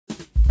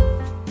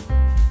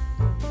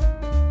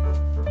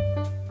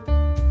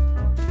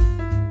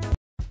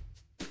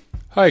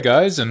Hi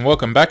guys, and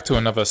welcome back to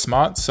another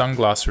smart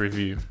sunglass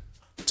review.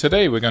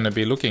 Today we're going to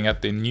be looking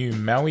at the new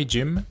Maui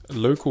Gym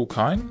Local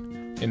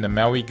Kine in the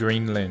Maui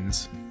green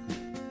lens.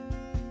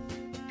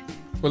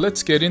 Well,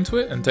 let's get into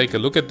it and take a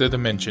look at the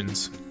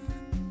dimensions.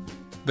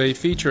 They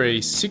feature a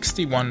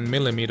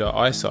 61mm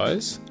eye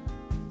size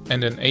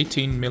and an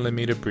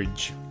 18mm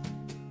bridge.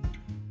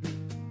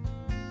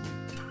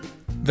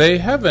 They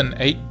have an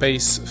 8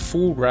 base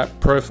full wrap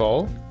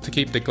profile to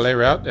keep the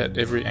glare out at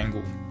every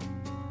angle.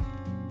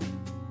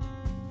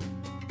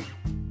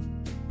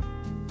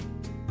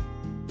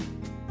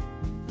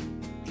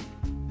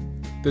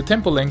 The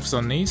temple lengths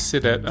on these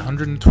sit at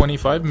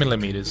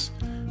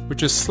 125mm,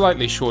 which is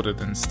slightly shorter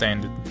than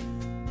standard.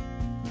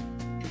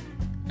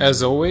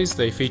 As always,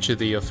 they feature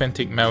the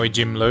authentic Maui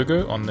Gym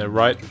logo on the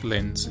right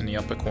lens in the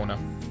upper corner.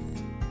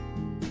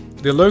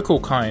 The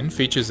Local Kine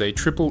features a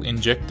triple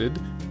injected,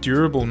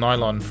 durable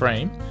nylon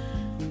frame,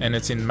 and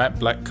it's in matte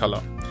black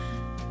color.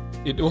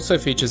 It also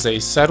features a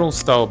saddle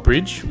style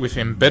bridge with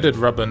embedded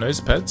rubber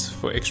nose pads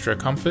for extra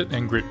comfort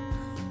and grip.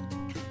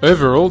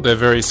 Overall, they're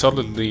very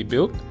solidly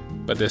built,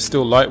 but they're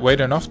still lightweight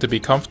enough to be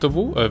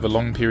comfortable over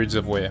long periods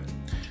of wear.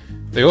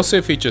 They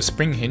also feature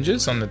spring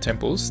hinges on the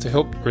temples to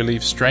help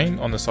relieve strain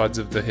on the sides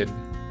of the head.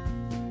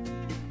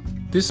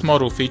 This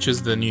model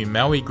features the new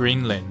Maui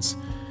green lens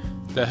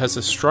that has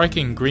a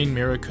striking green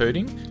mirror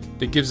coating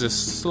that gives a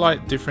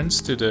slight difference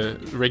to the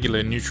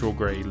regular neutral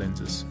grey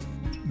lenses.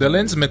 The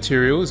lens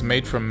material is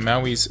made from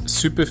Maui's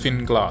super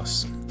thin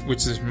glass,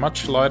 which is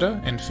much lighter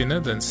and thinner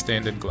than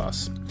standard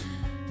glass.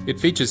 It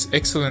features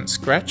excellent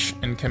scratch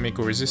and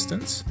chemical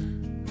resistance,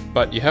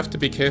 but you have to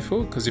be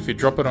careful because if you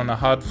drop it on a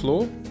hard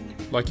floor,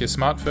 like your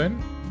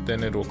smartphone,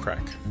 then it'll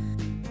crack.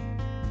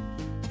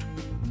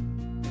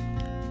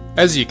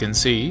 As you can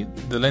see,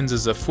 the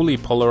lenses are fully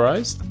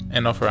polarized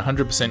and offer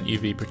 100%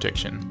 UV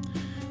protection.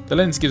 The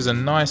lens gives a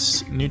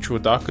nice neutral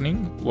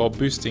darkening while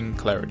boosting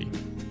clarity.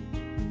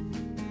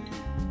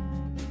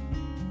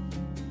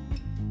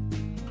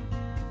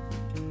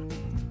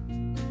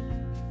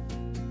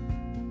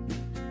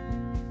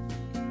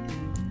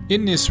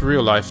 In this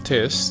real-life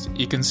test,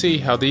 you can see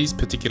how these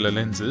particular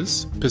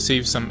lenses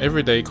perceive some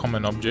everyday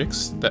common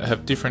objects that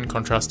have different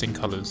contrasting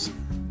colors.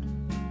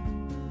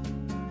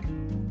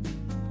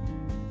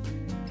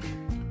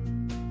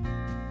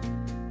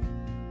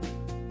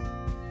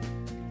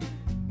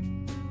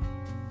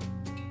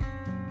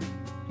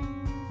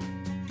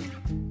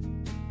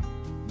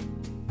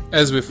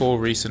 As with all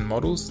recent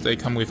models, they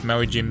come with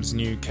Maui Gym's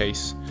new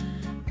case.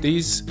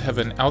 These have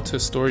an outer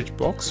storage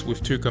box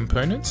with two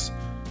components.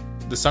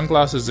 The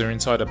sunglasses are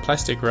inside a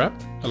plastic wrap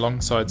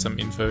alongside some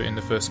info in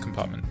the first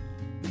compartment.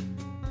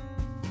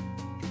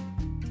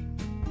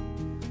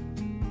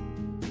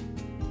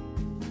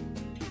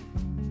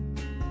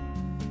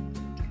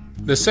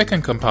 The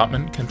second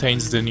compartment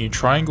contains the new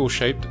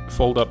triangle-shaped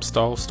fold-up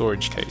style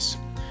storage case.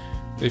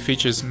 It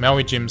features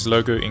Maui Gym's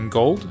logo in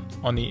gold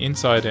on the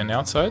inside and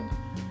outside,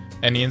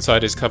 and the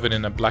inside is covered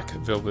in a black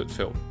velvet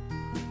felt.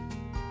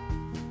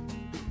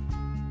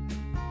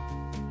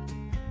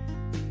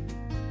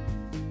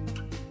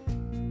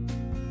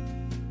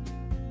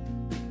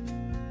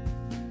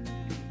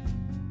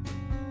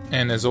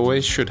 And as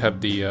always, should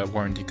have the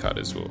warranty card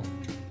as well.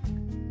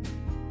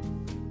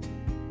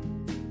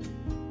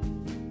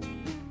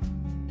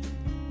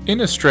 In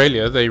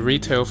Australia, they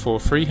retail for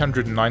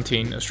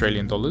 319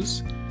 Australian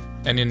dollars,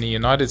 and in the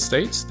United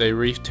States, they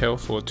retail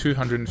for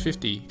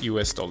 250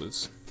 US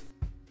dollars.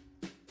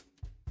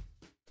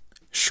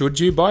 Should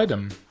you buy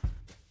them?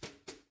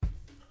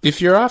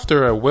 If you're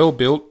after a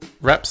well-built,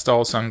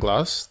 wrap-style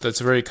sunglass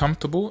that's very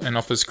comfortable and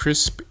offers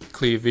crisp,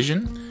 clear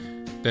vision,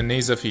 then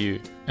these are for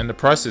you, and the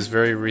price is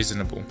very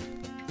reasonable.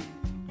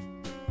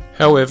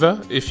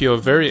 However, if you're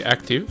very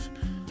active,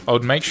 I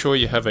would make sure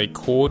you have a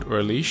cord or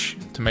a leash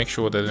to make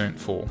sure they don't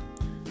fall.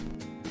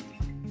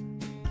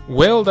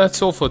 Well,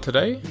 that's all for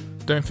today.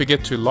 Don't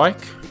forget to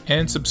like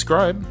and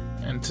subscribe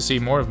and to see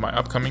more of my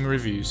upcoming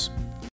reviews.